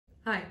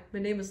Hi, my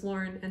name is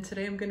Lauren, and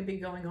today I'm going to be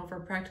going over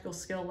Practical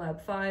Skill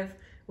Lab 5,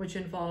 which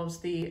involves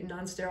the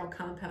non-sterile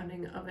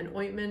compounding of an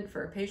ointment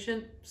for a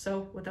patient.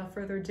 So without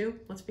further ado,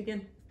 let's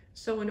begin.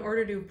 So in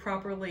order to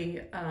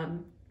properly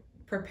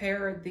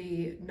prepare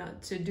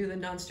to do the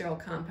non-sterile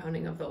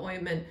compounding of the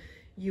ointment,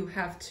 you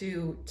have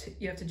to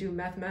do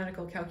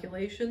mathematical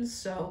calculations.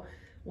 So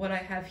what I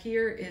have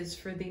here is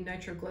for the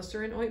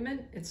nitroglycerin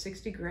ointment, it's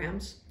 60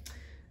 grams,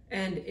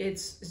 and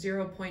it's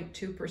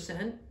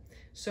 0.2%.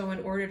 So in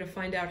order to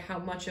find out how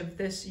much of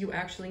this you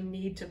actually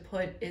need to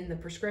put in the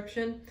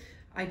prescription,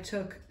 I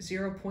took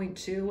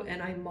 0.2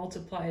 and I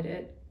multiplied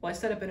it. Well, I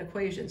set up an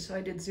equation. So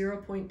I did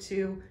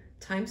 0.2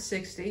 times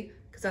 60,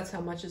 because that's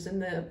how much is in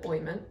the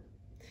ointment.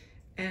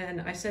 And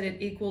I set it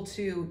equal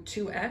to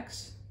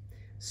 2x.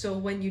 So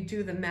when you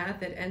do the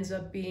math, it ends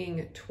up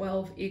being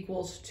 12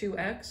 equals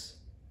 2x.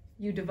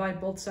 You divide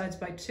both sides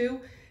by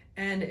 2,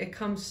 and it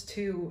comes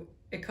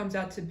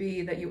out to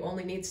be that you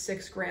only need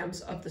 6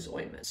 grams of this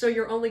ointment. So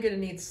you're only going to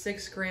need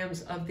 6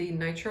 grams of the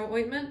nitro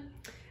ointment,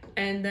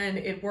 and then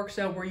it works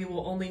out where you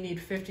will only need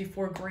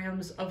 54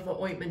 grams of the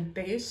ointment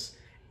base.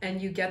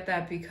 And you get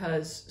that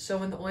because,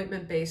 so in the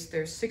ointment base,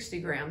 there's 60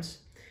 grams,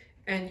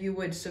 and you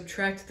would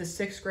subtract the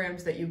 6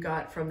 grams that you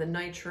got from the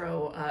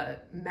nitro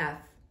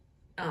math,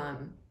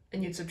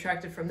 and you'd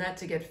subtract it from that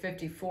to get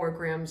 54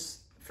 grams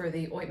for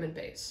the ointment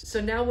base. So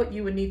now what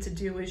you would need to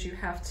do is you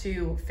have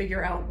to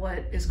figure out what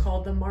is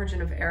called the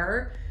margin of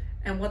error.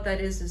 And what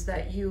that is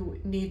that you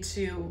need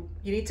to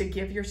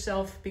give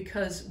yourself,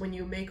 because when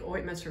you make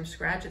ointments from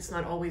scratch, it's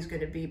not always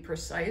going to be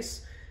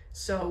precise.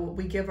 So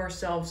we give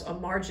ourselves a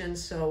margin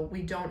so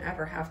we don't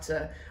ever have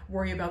to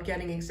worry about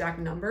getting exact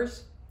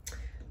numbers.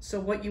 So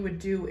what you would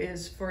do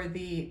is for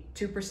the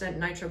 2%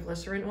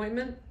 nitroglycerin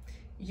ointment,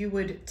 you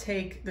would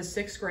take the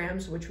 6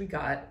 grams, which we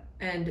got,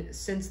 and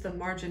since the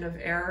margin of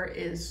error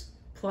is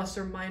plus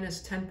or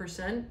minus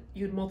 10%,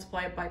 you'd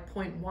multiply it by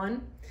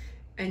 0.1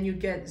 and you'd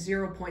get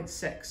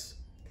 0.6.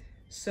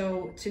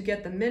 So to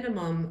get the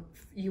minimum,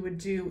 you would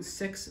do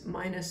 6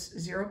 minus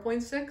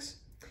 0.6,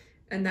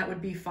 and that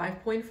would be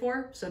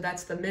 5.4. So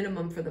that's the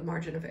minimum for the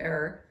margin of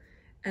error.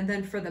 And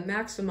then for the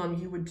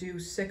maximum, you would do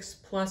 6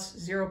 plus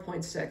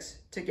 0.6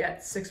 to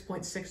get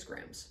 6.6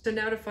 grams. So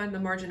now to find the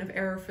margin of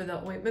error for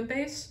the ointment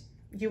base,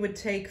 you would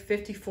take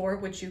 54,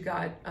 which you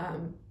got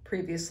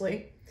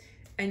previously,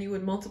 and you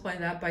would multiply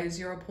that by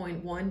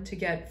 0.1 to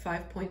get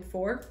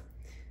 5.4.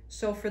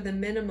 So for the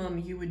minimum,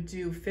 you would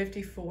do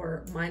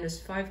 54 minus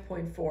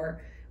 5.4,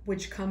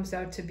 which comes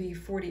out to be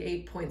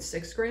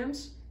 48.6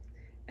 grams.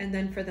 And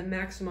then for the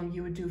maximum,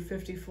 you would do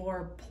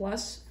 54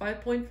 plus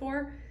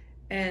 5.4,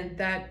 and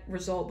that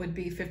result would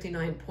be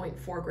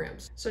 59.4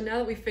 grams. So now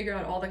that we've figured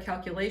out all the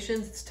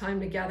calculations, it's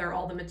time to gather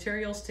all the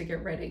materials to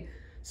get ready.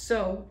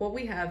 So what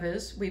we have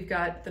is, we've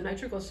got the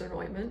nitroglycerin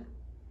ointment,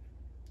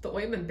 the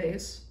ointment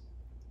base,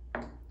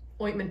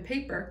 ointment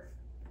paper,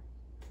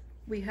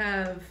 we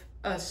have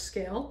a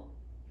scale,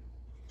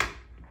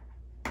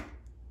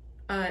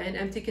 an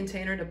empty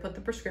container to put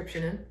the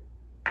prescription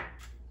in,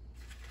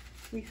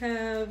 we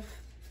have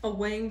a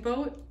weighing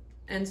boat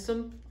and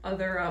some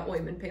other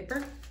ointment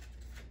paper,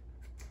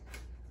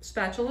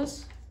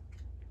 spatulas,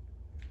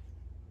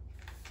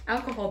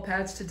 alcohol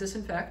pads to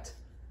disinfect,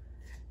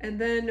 and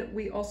then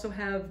we also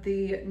have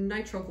the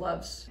nitro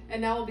gloves.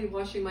 And now I'll be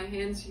washing my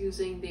hands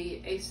using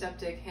the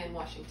aseptic hand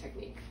washing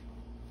technique.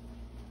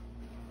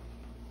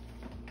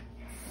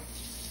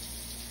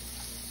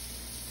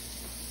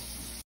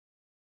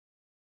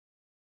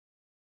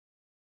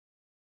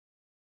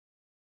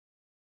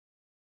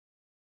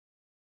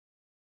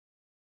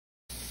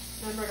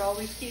 Remember to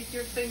always keep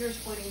your fingers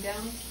pointing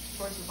down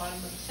towards the bottom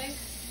of the sink.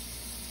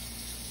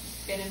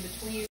 Get in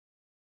between.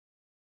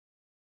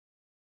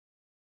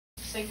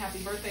 Sing happy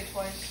birthday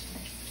twice.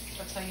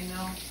 That's how you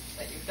know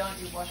that you've done,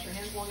 you've washed your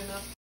hands long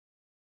enough.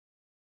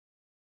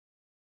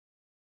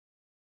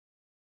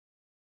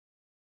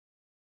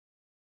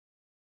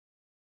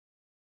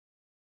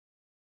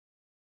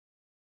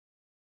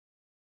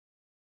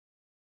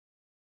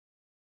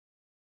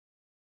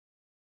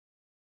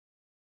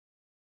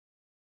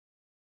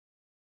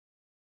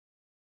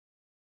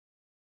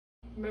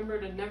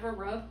 Remember to never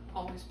rub,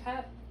 always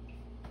pat.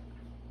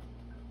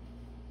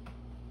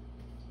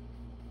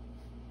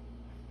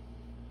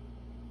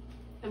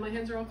 And my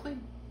hands are all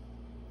clean.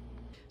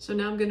 So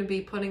now I'm going to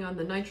be putting on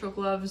the nitro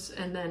gloves,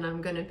 and then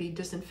I'm going to be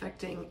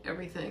disinfecting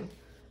everything.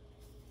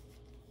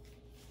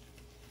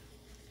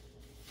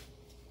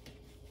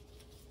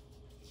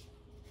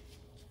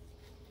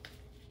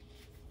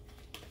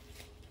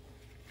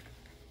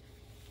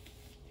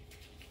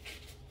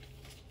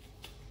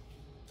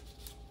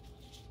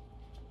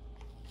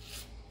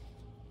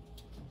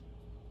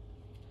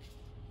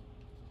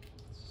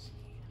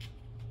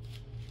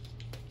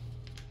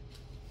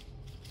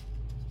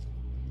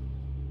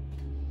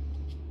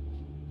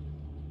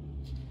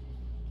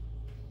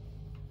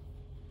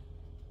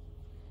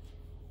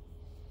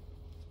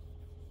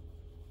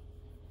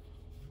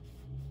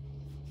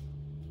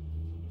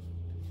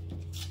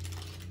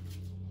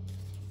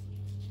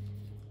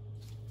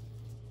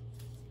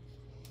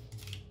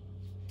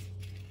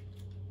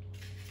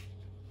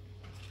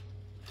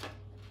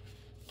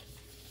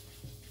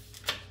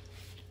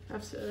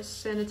 Have to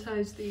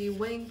sanitize the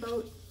weighing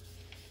boat.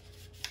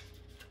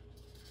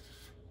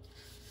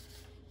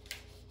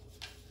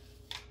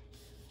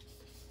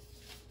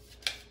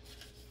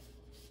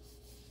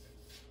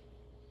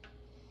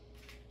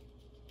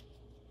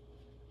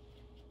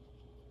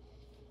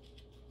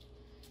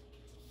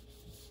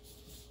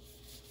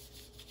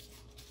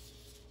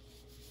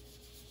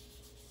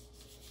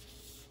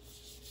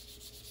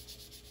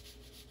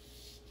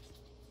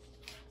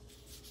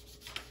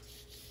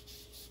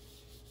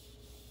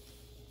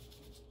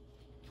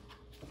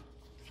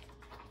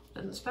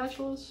 And the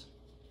spatulas.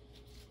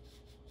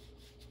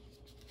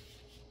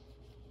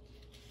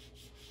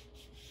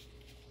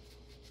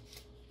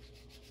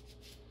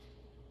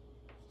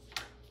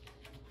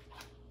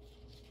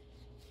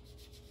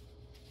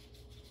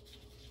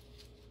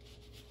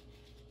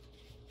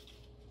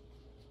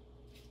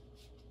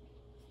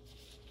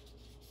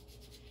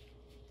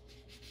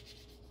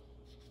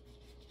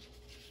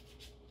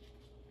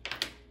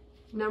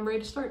 Now I'm ready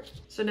to start.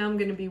 So now I'm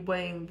going to be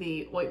weighing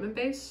the ointment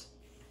base.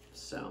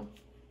 So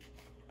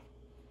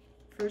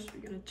first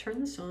we're going to turn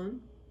this on.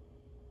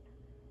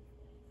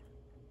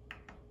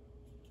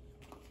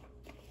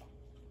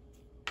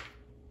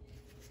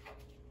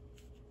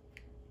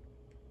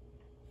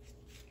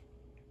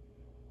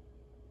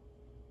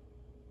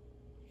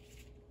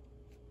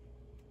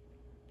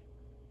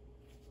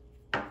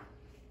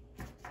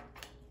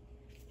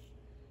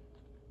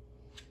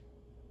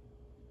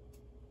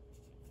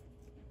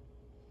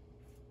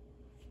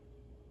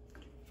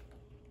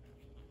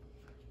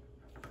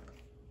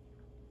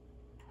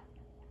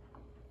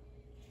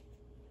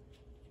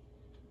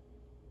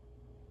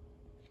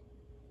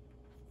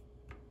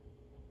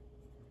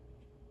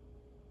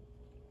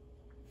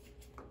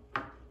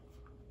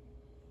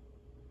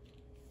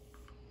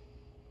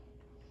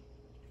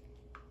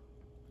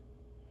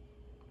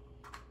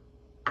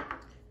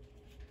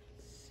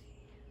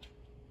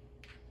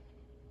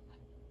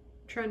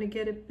 Trying to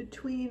get it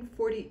between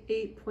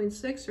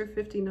 48.6 or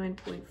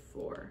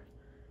 59.4.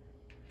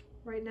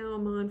 Right now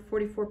I'm on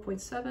 44.7.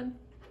 So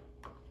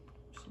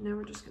now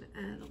we're just going to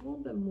add a little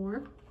bit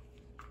more.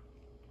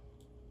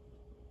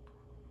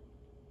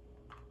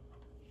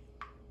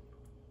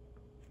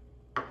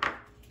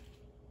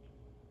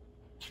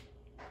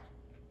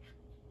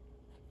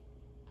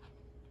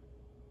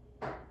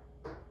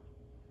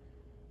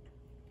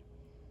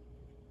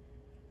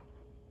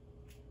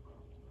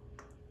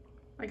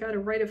 I got it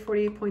right at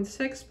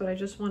 48.6, but I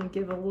just want to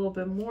give a little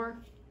bit more,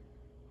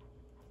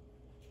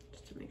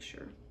 just to make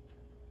sure.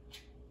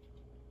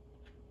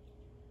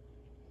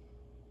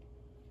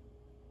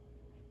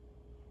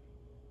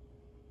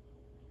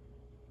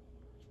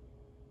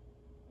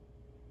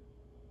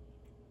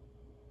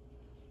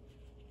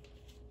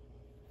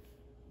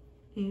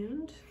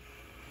 And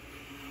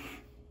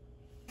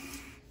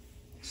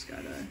just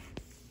got a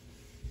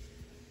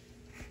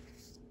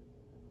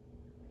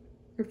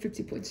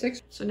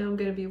 50.6. So now I'm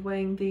going to be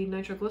weighing the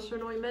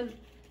nitroglycerin ointment.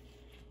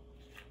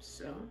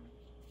 So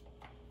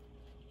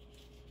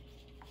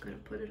I'm going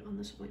to put it on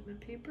this ointment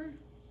paper.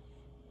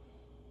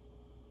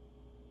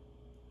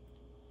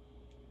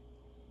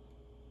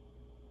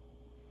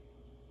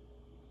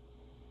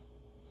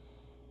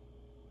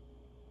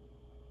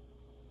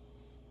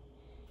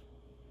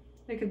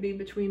 It could be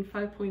between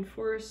 5.4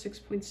 or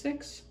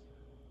 6.6.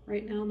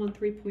 Right now I'm on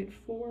 3.4.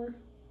 So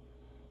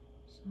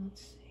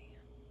let's see.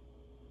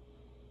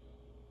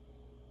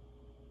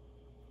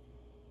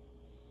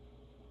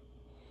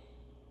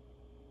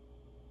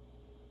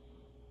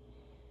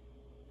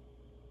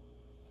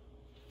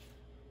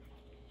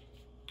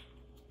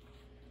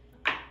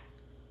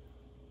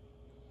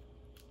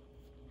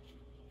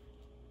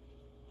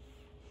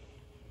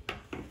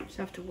 Just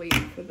have to wait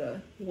for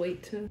the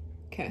weight to,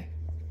 okay.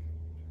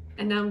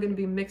 And now I'm going to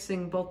be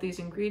mixing both these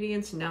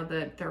ingredients now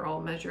that they're all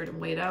measured and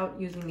weighed out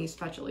using the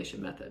spatulation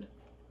method.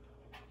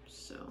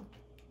 So,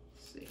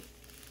 let's see.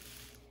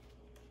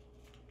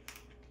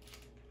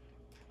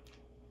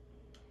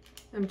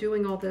 I'm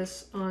doing all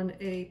this on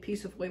a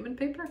piece of ointment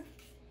paper.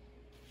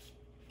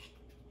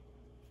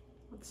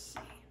 Let's see.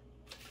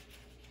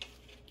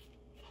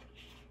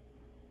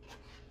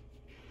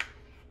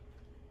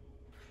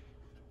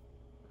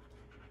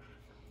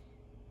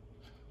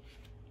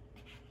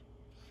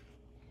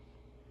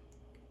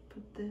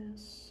 Put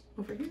this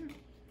over here.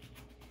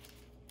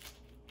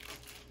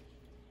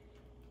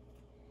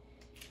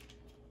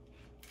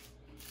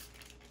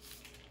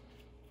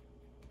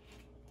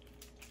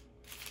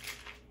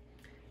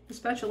 The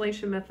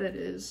spatulation method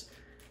is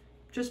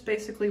just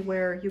basically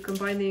where you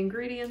combine the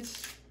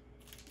ingredients.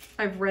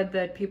 I've read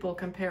that people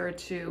compare it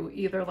to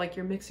either like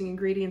you're mixing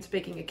ingredients,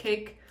 baking a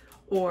cake,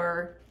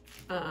 or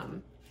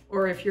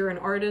if you're an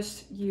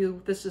artist,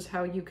 this is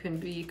how you can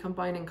be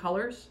combining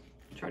colors.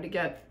 Try to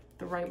get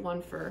the right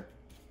one for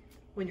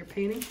when you're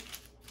painting.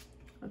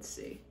 Let's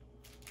see.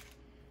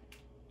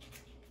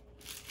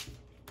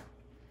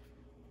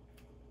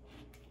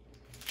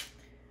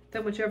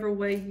 Then whichever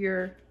way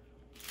you're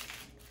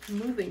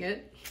moving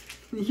it,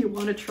 you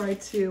want to try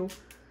to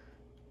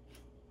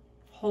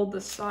hold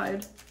the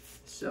side.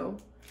 So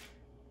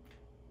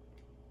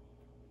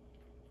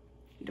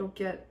you don't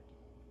get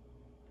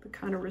the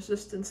kind of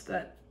resistance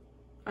that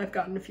I've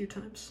gotten a few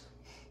times.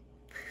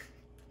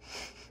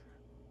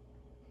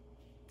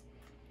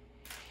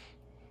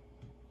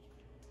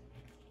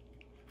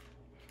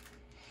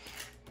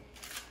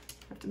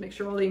 Have to make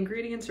sure all the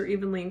ingredients are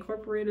evenly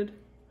incorporated.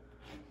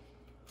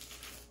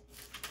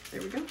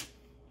 There we go.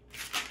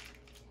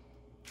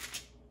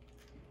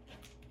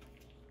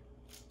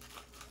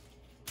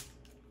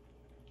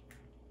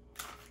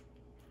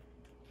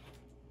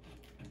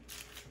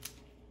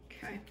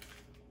 Okay.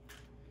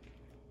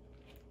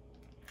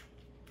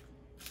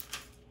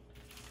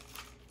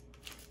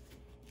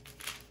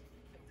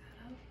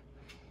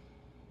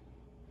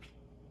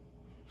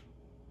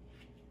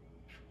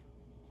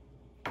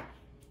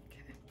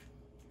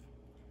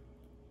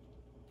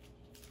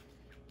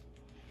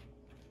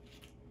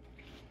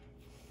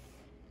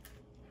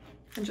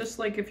 And just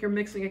like if you're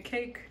mixing a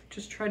cake,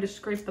 just try to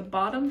scrape the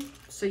bottom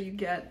so you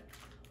get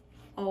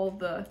all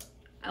the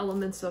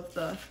elements of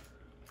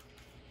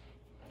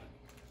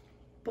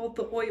both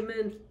the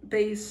ointment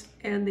base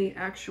and the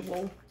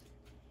actual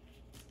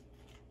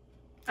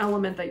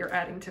element that you're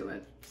adding to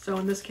it. So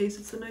in this case,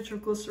 it's the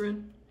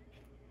nitroglycerin.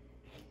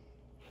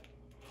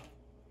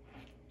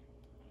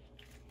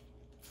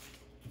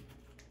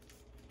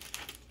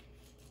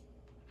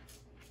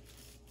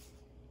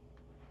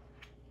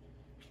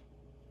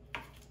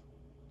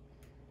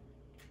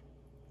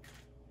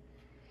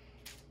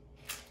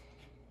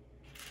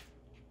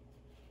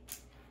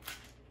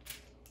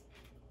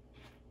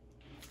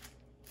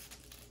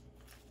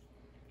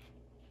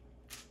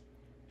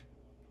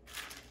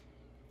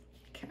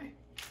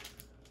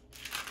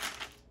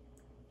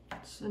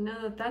 So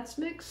now that that's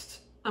mixed,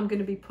 I'm going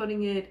to be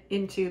putting it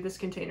into this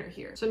container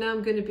here. So now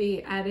I'm going to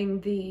be adding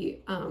the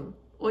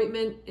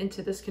ointment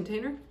into this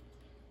container.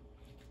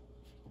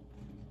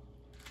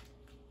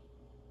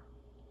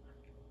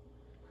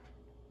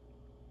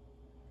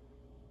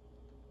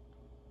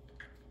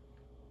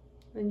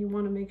 Then you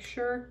want to make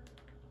sure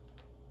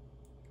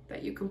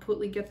that you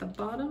completely get the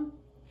bottom.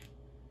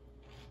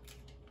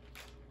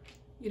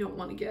 You don't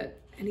want to get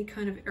any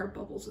kind of air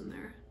bubbles in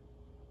there.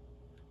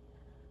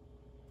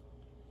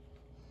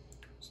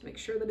 Just make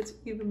sure that it's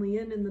evenly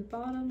in the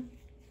bottom.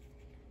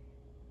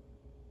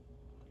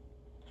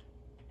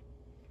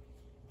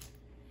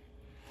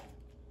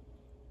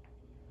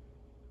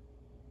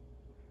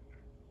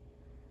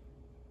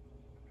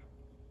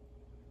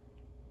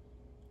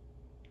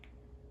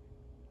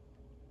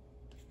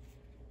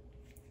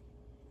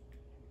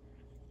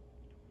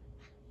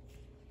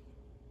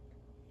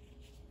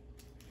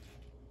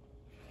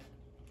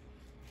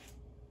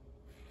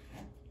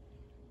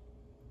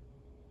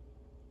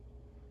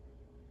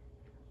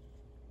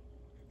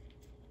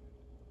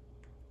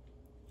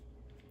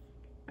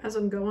 As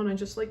I'm going, I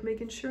just like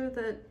making sure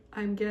that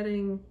I'm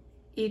getting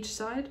each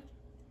side,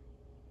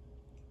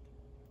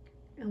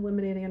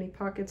 eliminating any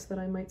pockets that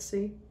I might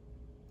see.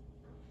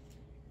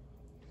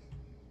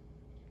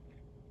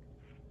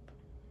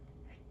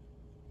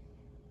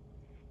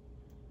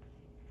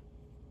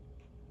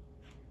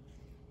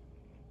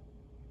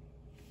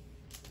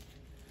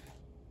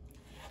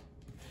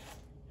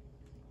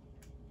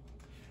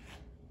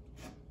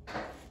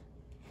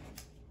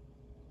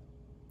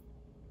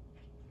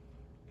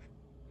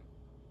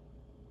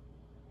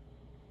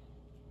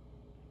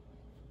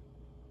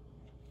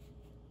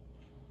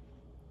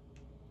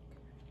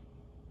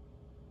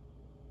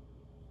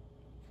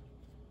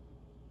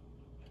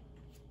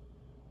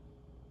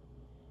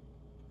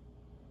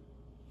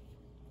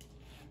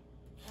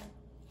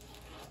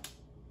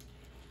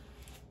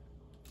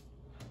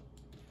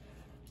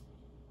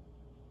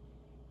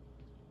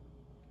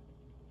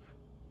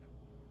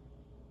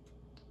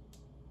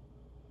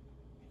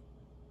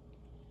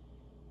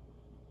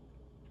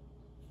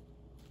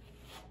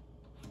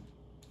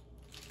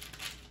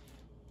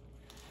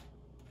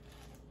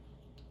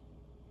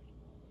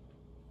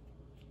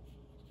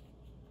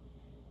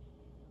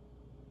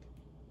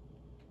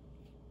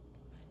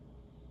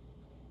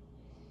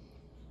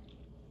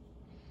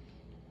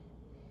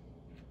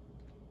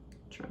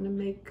 Trying to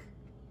make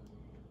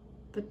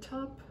the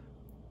top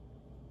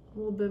a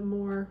little bit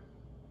more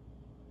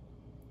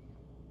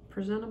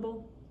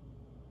presentable.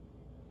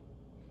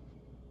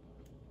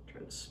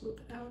 Trying to smooth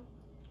it out.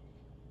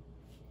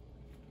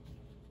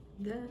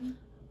 Then,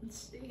 let's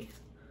see.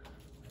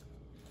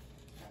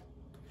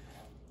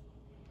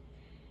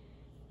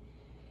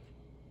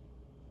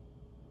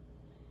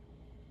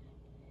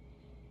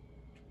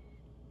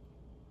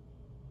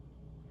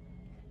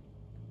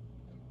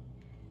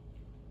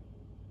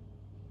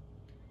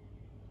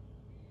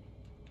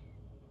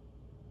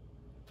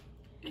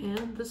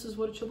 And this is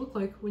what it should look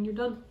like when you're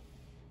done.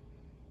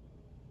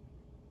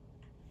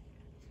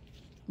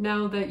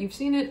 Now that you've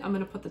seen it, I'm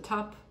going to put the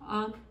top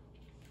on.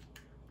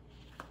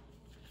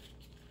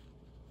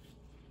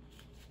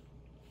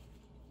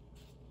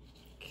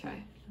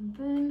 Okay, and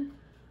then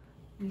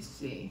let me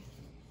see.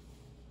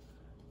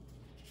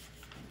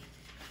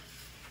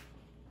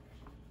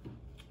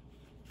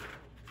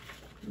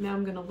 Now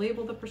I'm going to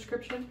label the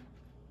prescription.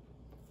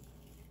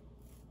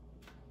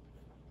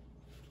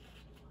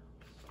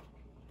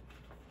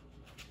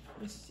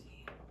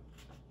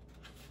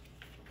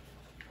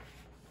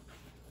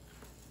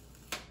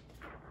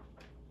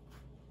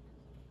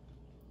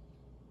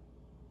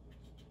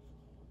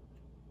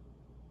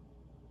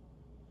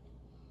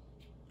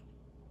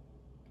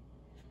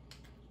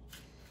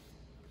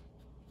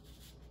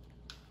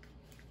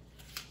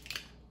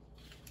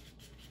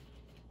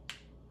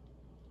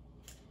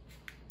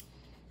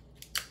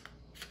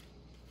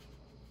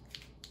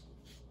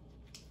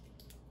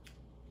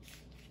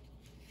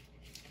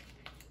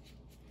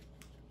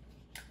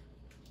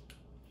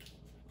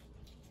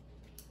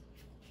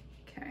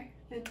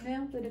 And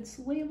now that it's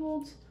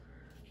labeled,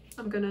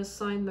 I'm gonna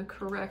assign the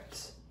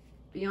correct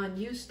beyond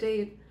use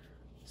date.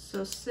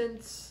 So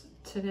since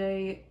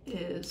today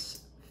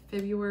is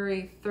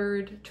February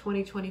 3rd,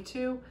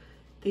 2022,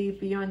 the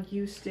beyond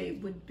use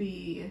date would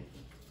be,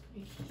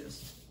 let me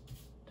just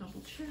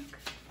double check.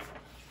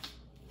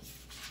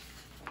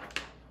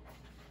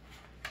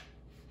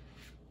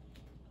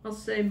 I'll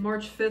say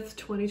March 5th,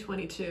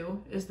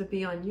 2022 is the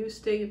beyond use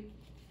date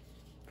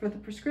for the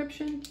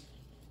prescription.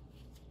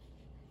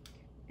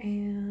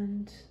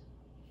 And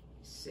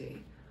let's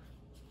see.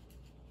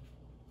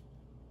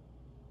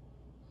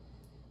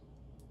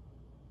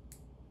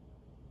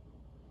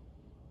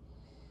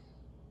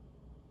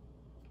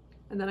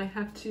 And then I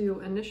have to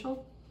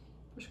initial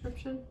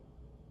prescription.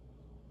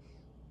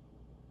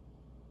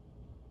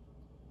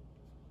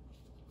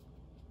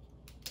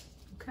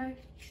 Okay.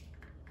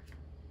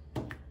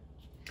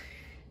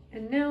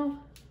 And now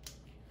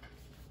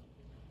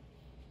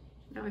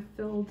I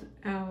filled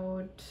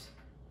out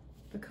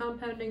the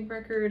compounding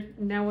record.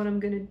 Now what I'm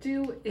gonna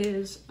do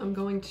is I'm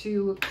going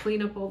to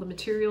clean up all the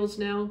materials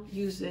now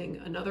using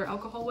another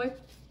alcohol wipe.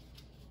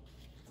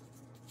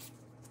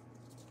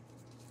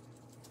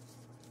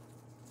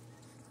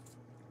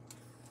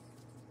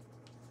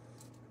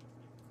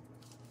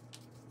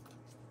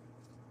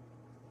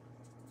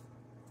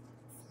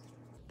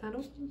 That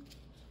open.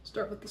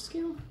 Start with the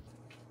scale.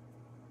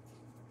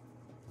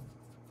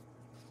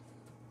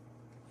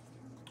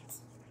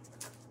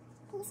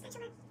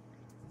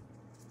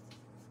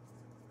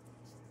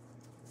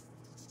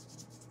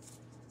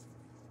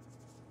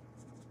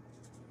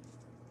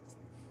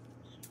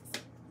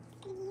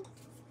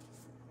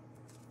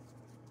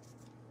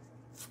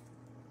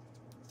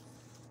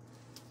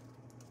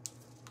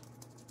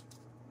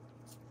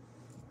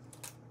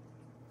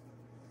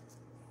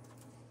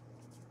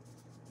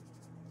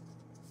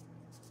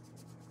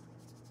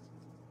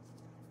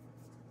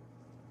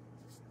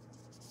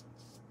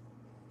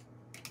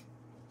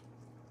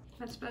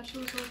 That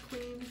spatula's all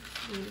clean.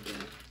 I'm gonna get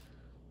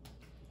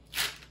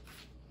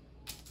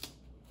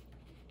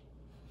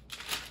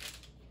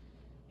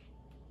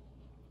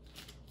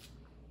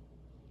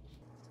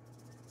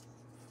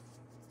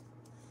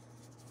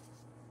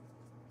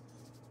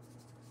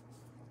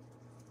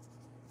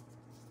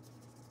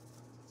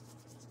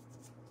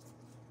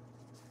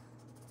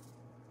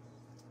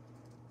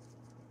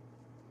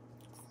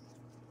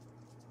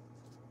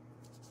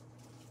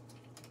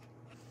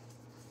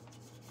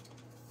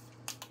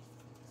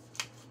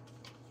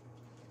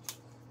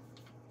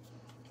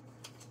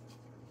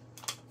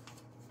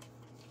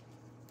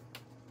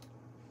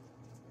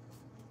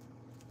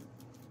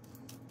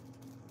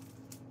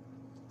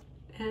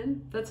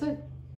and that's it.